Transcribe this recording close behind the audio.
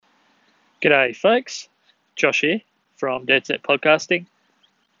G'day folks, Josh here from Dead Set Podcasting.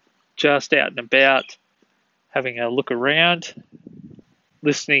 Just out and about, having a look around,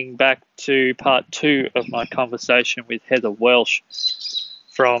 listening back to part 2 of my conversation with Heather Welch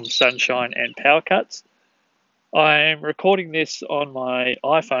from Sunshine and Power Cuts. I'm recording this on my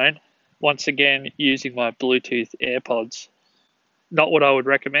iPhone, once again using my Bluetooth AirPods. Not what I would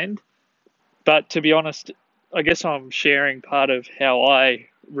recommend, but to be honest, I guess I'm sharing part of how I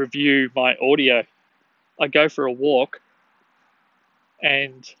review my audio. I go for a walk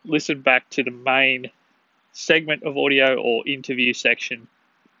and listen back to the main segment of audio or interview section,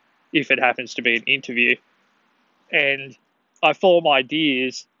 if it happens to be an interview, and I form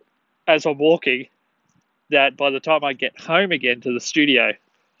ideas as I'm walking that by the time I get home again to the studio,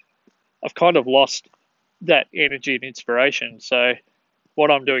 I've kind of lost that energy and inspiration. So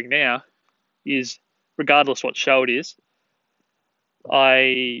what I'm doing now is, regardless what show it is,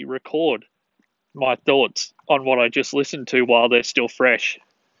 I record my thoughts on what I just listened to while they're still fresh.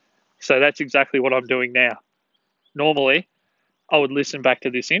 So that's exactly what I'm doing now. Normally, I would listen back to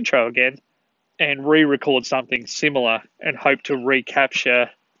this intro again and re-record something similar and hope to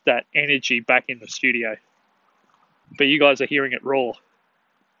recapture that energy back in the studio. But you guys are hearing it raw.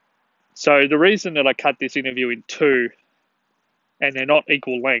 So the reason that I cut this interview in 2, and they're not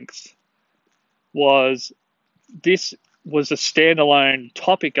equal lengths, was this was a standalone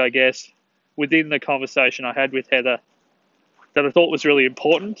topic, I guess, within the conversation I had with Heather that I thought was really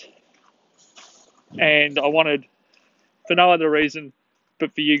important. And I wanted, for no other reason,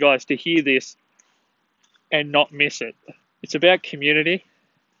 but for you guys to hear this and not miss it. It's about community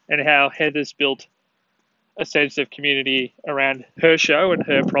and how Heather's built a sense of community around her show and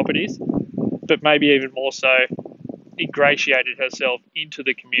her properties, but maybe even more so, ingratiated herself into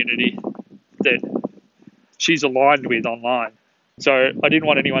the community that she's aligned with online. So I didn't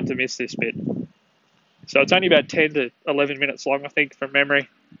want anyone to miss this bit. So it's only about 10 to 11 minutes long, I think, from memory,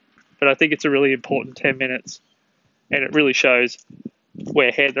 but I think it's a really important 10 minutes, and it really shows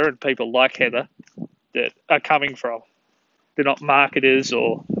where Heather and people like Heather that are coming from. They're not marketers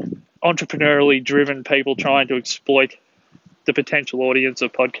or entrepreneurially driven people trying to exploit the potential audience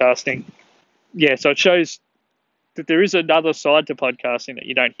of podcasting. Yeah, so it shows that there is another side to podcasting that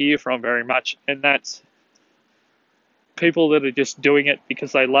you don't hear from very much, and that's people that are just doing it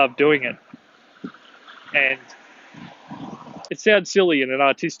because they love doing it. And it sounds silly in an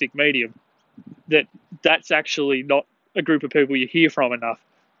artistic medium that's actually not a group of people you hear from enough.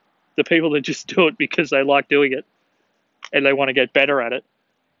 The people that just do it because they like doing it and they want to get better at it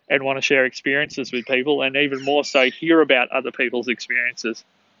and want to share experiences with people, and even more so hear about other people's experiences.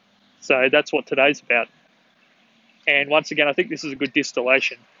 So that's what today's about. And once again, I think this is a good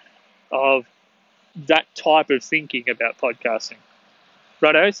distillation of that type of thinking about podcasting.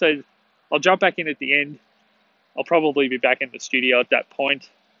 Righto, so I'll jump back in at the end. I'll probably be back in the studio at that point.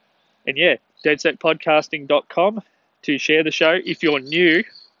 And yeah, deadsetpodcasting.com to share the show. If you're new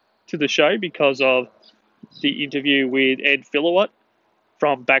to the show because of the interview with Ed Fillawatt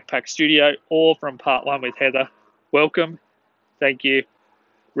from Backpack Studio or from part 1 with Heather, welcome. Thank you.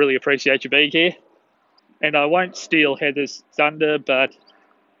 Really appreciate you being here. And I won't steal Heather's thunder, but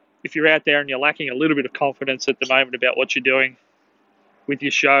if you're out there and you're lacking a little bit of confidence at the moment about what you're doing with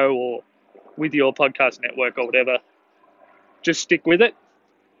your show or with your podcast network or whatever, just stick with it.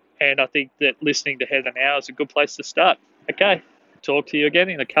 And I think that listening to Heather now is a good place to start. Okay, talk to you again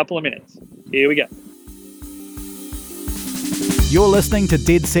in a couple of minutes. Here we go. You're listening to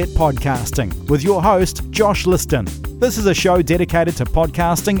Dead Set Podcasting with your host, Josh Liston. This is a show dedicated to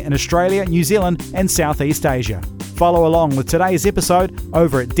podcasting in Australia, New Zealand, and Southeast Asia. Follow along with today's episode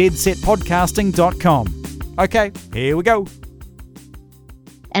over at deadsetpodcasting.com. Okay, here we go.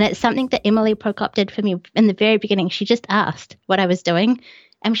 And it's something that Emily Prokop did for me in the very beginning. She just asked what I was doing.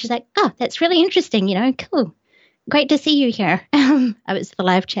 And she's like, oh, that's really interesting, cool. Great to see you here. I was the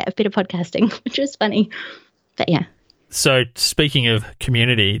live chat of Better Podcasting, which was funny. But yeah. So speaking of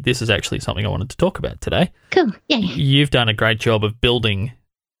community, this is actually something I wanted to talk about today. Cool, yeah. You've done a great job of building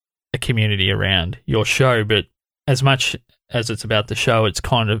a community around your show, but as much as it's about the show, it's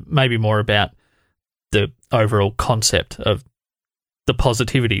kind of maybe more about the overall concept of the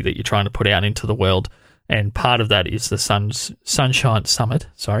positivity that you're trying to put out into the world. And part of that is the Sunshine Summit.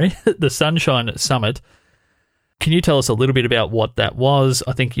 The Sunshine Summit. Can you tell us a little bit about what that was?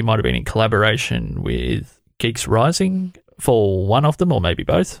 I think you might have been in collaboration with Geeks Rising for one of them, or maybe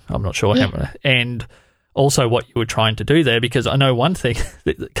both. I'm not sure. Yeah. And also what you were trying to do there, because I know one thing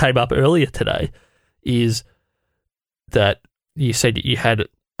that came up earlier today is that you said you had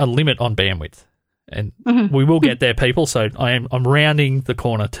a limit on bandwidth. And we will get there, people. So I'm rounding the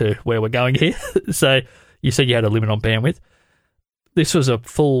corner to where we're going here. So you said you had a limit on bandwidth. This was a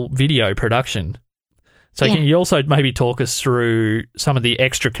full video production. So can you also maybe talk us through some of the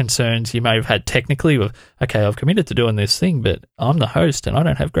extra concerns you may have had technically with, okay, I've committed to doing this thing, but I'm the host and I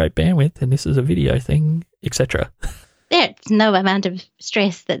don't have great bandwidth and this is a video thing, etc. There's no amount of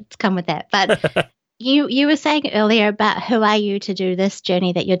stress that's come with that. But you were saying earlier about who are you to do this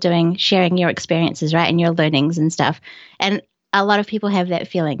journey that you're doing, sharing your experiences, right, and your learnings and stuff. And a lot of people have that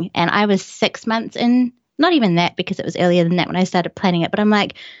feeling. And I was 6 months in. Not even that, because it was earlier than that when I started planning it. But I'm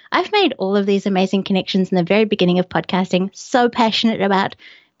like, I've made all of these amazing connections in the very beginning of podcasting, so passionate about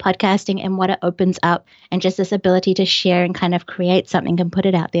podcasting and what it opens up and just this ability to share and kind of create something and put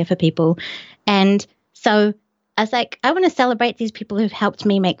it out there for people. And so I was like, I want to celebrate these people who've helped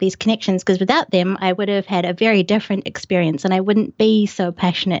me make these connections, because without them, I would have had a very different experience and I wouldn't be so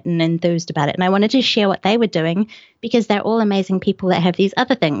passionate and enthused about it. And I wanted to share what they were doing because they're all amazing people that have these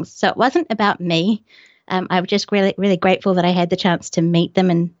other things. So it wasn't about me. I'm just really, really grateful that I had the chance to meet them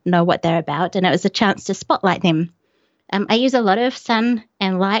and know what they're about. And it was a chance to spotlight them. I use a lot of sun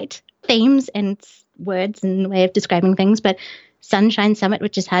and light themes and words and way of describing things, but Sunshine Summit,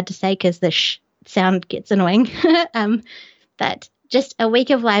 which is hard to say because the sound gets annoying. But just a week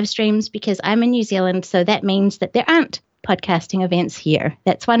of live streams, because I'm in New Zealand. So that means that there aren't podcasting events here.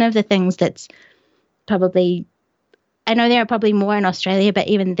 That's one of the things that's probably, I know there are probably more in Australia, but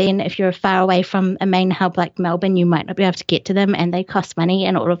even then, if you're far away from a main hub like Melbourne, you might not be able to get to them and they cost money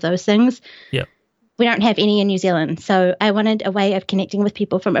and all of those things. Yeah. We don't have any in New Zealand. So I wanted a way of connecting with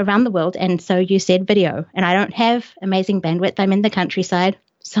people from around the world. And so you said video. And I don't have amazing bandwidth. I'm in the countryside,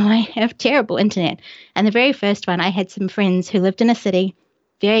 so I have terrible internet. And the very first one, I had some friends who lived in a city,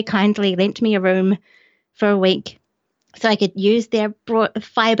 very kindly lent me a room for a week so I could use their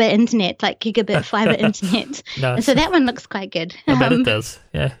fiber internet, like gigabit fiber internet. Nice. And so that one looks quite good. I bet it does,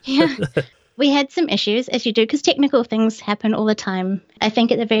 yeah. Yeah. We had some issues, as you do, because technical things happen all the time. I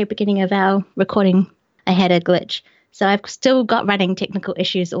think at the very beginning of our recording, I had a glitch. So I've still got running technical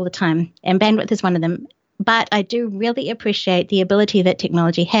issues all the time, and bandwidth is one of them. But I do really appreciate the ability that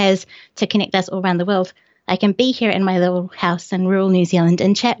technology has to connect us all around the world. I can be here in my little house in rural New Zealand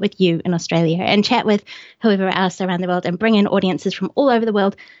and chat with you in Australia and chat with whoever else around the world and bring in audiences from all over the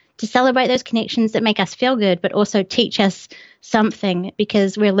world to celebrate those connections that make us feel good, but also teach us something,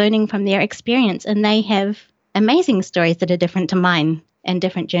 because we're learning from their experience and they have amazing stories that are different to mine and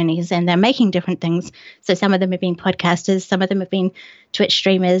different journeys, and they're making different things. So some of them have been podcasters, some of them have been Twitch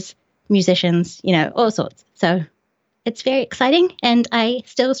streamers, musicians, all sorts. So it's very exciting, and I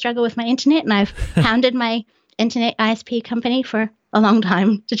still struggle with my internet, and I've hounded my internet ISP company for a long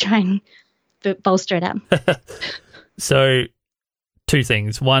time to try and bolster it up. So two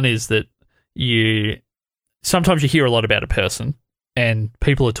things. One is that sometimes you hear a lot about a person and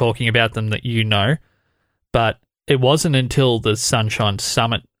people are talking about them that you know, but it wasn't until the Sunshine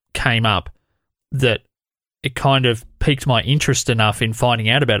Summit came up that it kind of piqued my interest enough in finding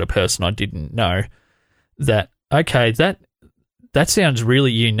out about a person I didn't know that, okay, that sounds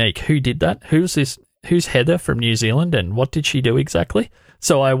really unique. Who did that? Who's this? Who's Heather from New Zealand, and what did she do exactly?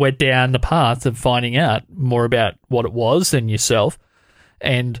 So I went down the path of finding out more about what it was than yourself.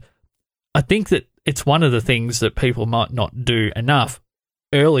 And I think that it's one of the things that people might not do enough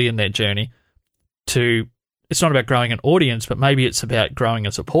early in their journey it's not about growing an audience, but maybe it's about growing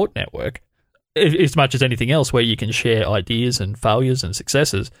a support network as much as anything else, where you can share ideas and failures and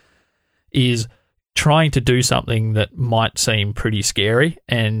successes, is trying to do something that might seem pretty scary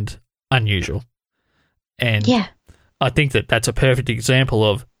and unusual. And yeah. I think that that's a perfect example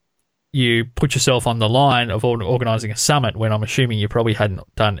of you put yourself on the line of organising a summit when I'm assuming you probably hadn't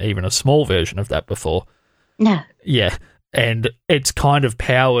done even a small version of that before. No. Yeah. And it's kind of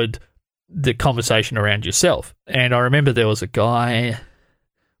powered the conversation around yourself. And I remember there was a guy,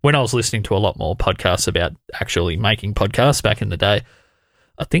 when I was listening to a lot more podcasts about actually making podcasts back in the day,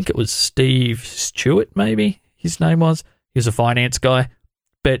 I think it was Steve Stewart, maybe his name was. He was a finance guy,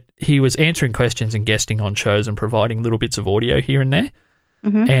 but he was answering questions and guesting on shows and providing little bits of audio here and there.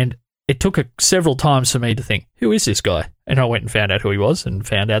 Mm-hmm. And it took several times for me to think, who is this guy? And I went and found out who he was and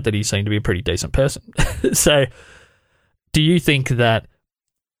found out that he seemed to be a pretty decent person. So do you think that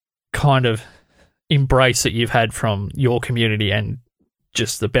kind of embrace that you've had from your community and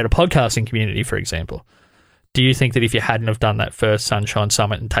just the better podcasting community, for example, do you think that if you hadn't have done that first Sunshine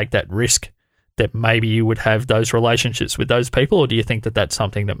Summit and take that risk, that maybe you would have those relationships with those people? Or do you think that that's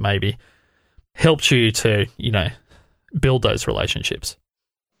something that maybe helps you to, build those relationships?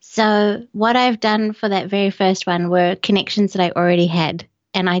 So what I've done for that very first one were connections that I already had.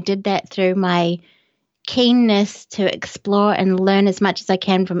 And I did that through my keenness to explore and learn as much as I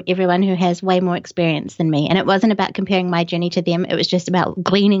can from everyone who has way more experience than me. And it wasn't about comparing my journey to them. It was just about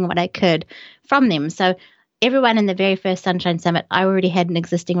gleaning what I could from them. So everyone in the very first Sunshine Summit, I already had an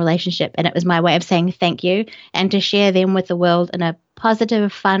existing relationship, and it was my way of saying thank you and to share them with the world in a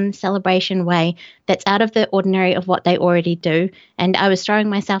positive, fun, celebration way that's out of the ordinary of what they already do. And I was throwing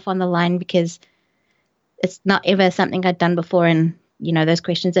myself on the line because it's not ever something I'd done before. And, you know, those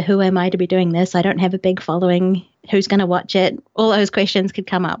questions of who am I to be doing this? I don't have a big following. Who's going to watch it? All those questions could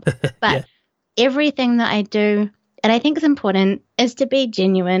come up. But everything that I do, and I think is important, is to be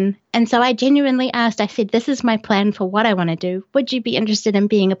genuine. And so I genuinely asked, I said, this is my plan for what I want to do. Would you be interested in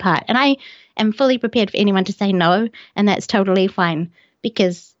being a part? And I am fully prepared for anyone to say no, and that's totally fine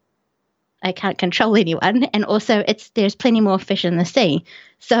because I can't control anyone. And also there's plenty more fish in the sea.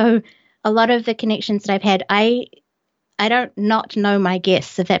 So a lot of the connections that I've had, I don't not know my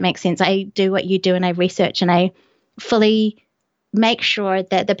guests, if that makes sense. I do what you do, and I research, and I fully make sure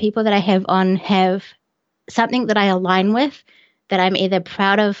that the people that I have on have something that I align with, that I'm either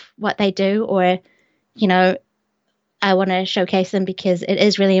proud of what they do, or, you know, I want to showcase them because it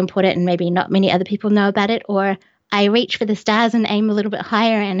is really important and maybe not many other people know about it, or I reach for the stars and aim a little bit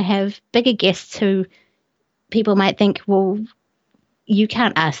higher and have bigger guests who people might think, well, you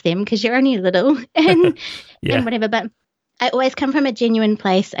can't ask them because you're only little and whatever. But I always come from a genuine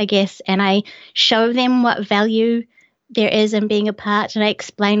place, I guess, and I show them what value there is in being a part, and I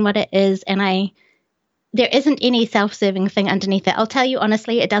explain what it is, and there isn't any self-serving thing underneath it. I'll tell you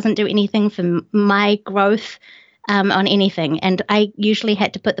honestly, it doesn't do anything for my growth on anything. And I usually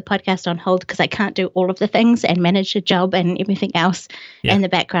had to put the podcast on hold because I can't do all of the things and manage a job and everything else in the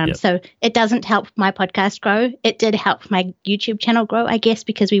background. So it doesn't help my podcast grow. It did help my YouTube channel grow, I guess,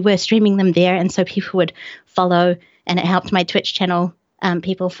 because we were streaming them there. And so people would follow, and it helped my Twitch channel.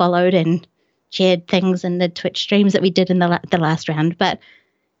 People followed and shared things in the Twitch streams that we did in the last round. But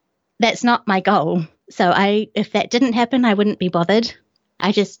that's not my goal. So if that didn't happen, I wouldn't be bothered.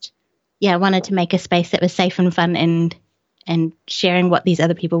 I just, wanted to make a space that was safe and fun and sharing what these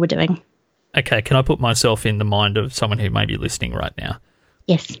other people were doing. Okay, can I put myself in the mind of someone who may be listening right now?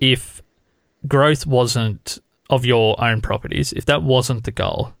 Yes. If growth wasn't of your own properties, if that wasn't the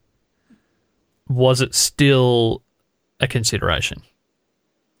goal, was it still a consideration?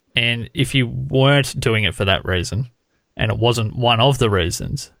 And if you weren't doing it for that reason, and it wasn't one of the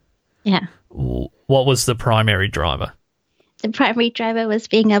reasons, what was the primary driver? The primary driver was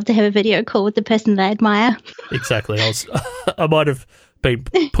being able to have a video call with the person that I admire. Exactly. I might have been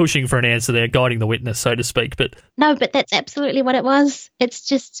pushing for an answer there, guiding the witness, so to speak. But no, but that's absolutely what it was. It's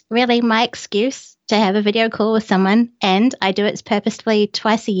just really my excuse to have a video call with someone, and I do it purposefully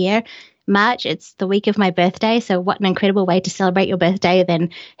twice a year. March, it's the week of my birthday, so what an incredible way to celebrate your birthday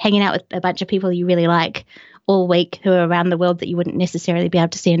than hanging out with a bunch of people you really like all week who are around the world that you wouldn't necessarily be able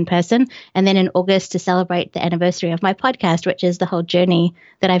to see in person. And then in August to celebrate the anniversary of my podcast, which is the whole journey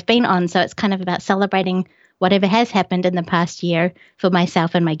that I've been on. So it's kind of about celebrating whatever has happened in the past year for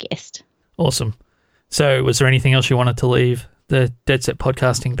myself and my guest. Awesome. So was there anything else you wanted to leave the Dead Set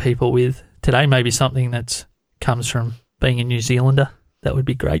Podcasting people with today? Maybe something that comes from being a New Zealander? That would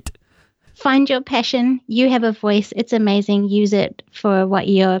be great. Find your passion. You have a voice. It's amazing. Use it for what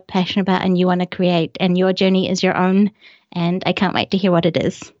you're passionate about and you want to create. And your journey is your own. And I can't wait to hear what it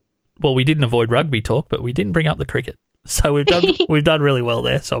is. Well, we didn't avoid rugby talk, but we didn't bring up the cricket. So we've done really well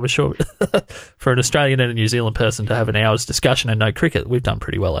there. So I'm sure for an Australian and a New Zealand person to have an hour's discussion and no cricket, we've done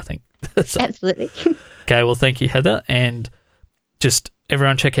pretty well, I think. Absolutely. Okay, well, thank you, Heather. And just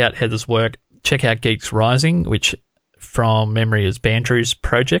everyone check out Heather's work. Check out Geeks Rising, which from memory is Bandrew's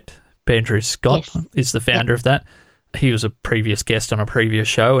project. Bandrew Scott is the founder of that. He was a previous guest on a previous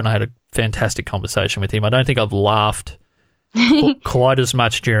show, and I had a fantastic conversation with him. I don't think I've laughed quite as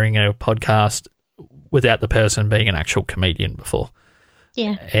much during a podcast without the person being an actual comedian before.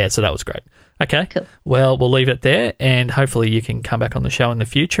 Yeah, so that was great. Okay, cool. Well, we'll leave it there, and hopefully you can come back on the show in the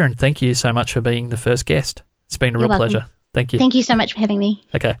future, and thank you so much for being the first guest. It's been a real pleasure. Thank you. Thank you so much for having me.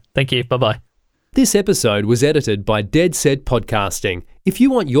 Okay, thank you. Bye-bye. This episode was edited by Dead Set Podcasting. If you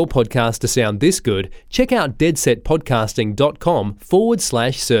want your podcast to sound this good, check out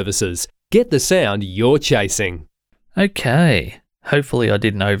deadsetpodcasting.com/services. Get the sound you're chasing. Okay. Hopefully I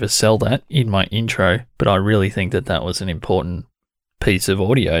didn't oversell that in my intro, but I really think that was an important piece of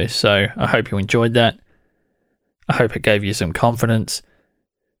audio. So I hope you enjoyed that. I hope it gave you some confidence,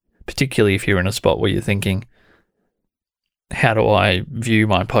 particularly if you're in a spot where you're thinking, how do I view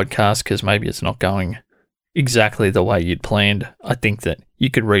my podcast? Because maybe it's not going exactly the way you'd planned. I think that you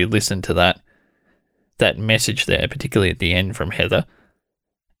could re-listen to that message there, particularly at the end from Heather,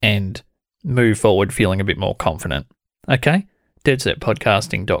 and move forward feeling a bit more confident. Okay?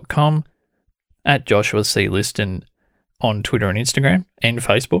 deadsetpodcasting.com, at Joshua C. Liston on Twitter and Instagram and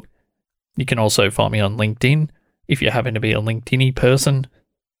Facebook. You can also find me on LinkedIn if you happen to be a LinkedIn-y person.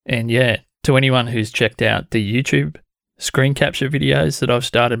 And yeah, to anyone who's checked out the YouTube screen capture videos that I've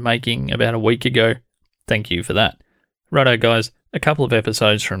started making about a week ago, thank you for that. Righto, guys, a couple of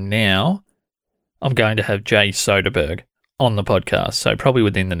episodes from now, I'm going to have Jay Soderberg on the podcast. So probably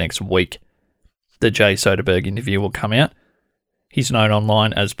within the next week, the Jay Soderberg interview will come out. He's known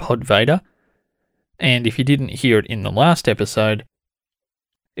online as Pod Vader. And if you didn't hear it in the last episode,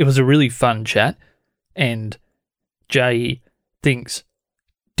 it was a really fun chat. And Jay thinks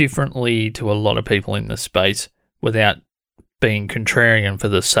differently to a lot of people in the space without being contrarian for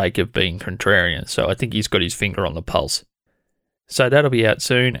the sake of being contrarian. So I think he's got his finger on the pulse. So that'll be out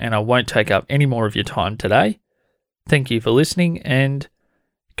soon, and I won't take up any more of your time today. Thank you for listening, and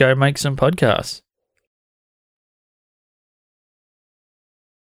go make some podcasts.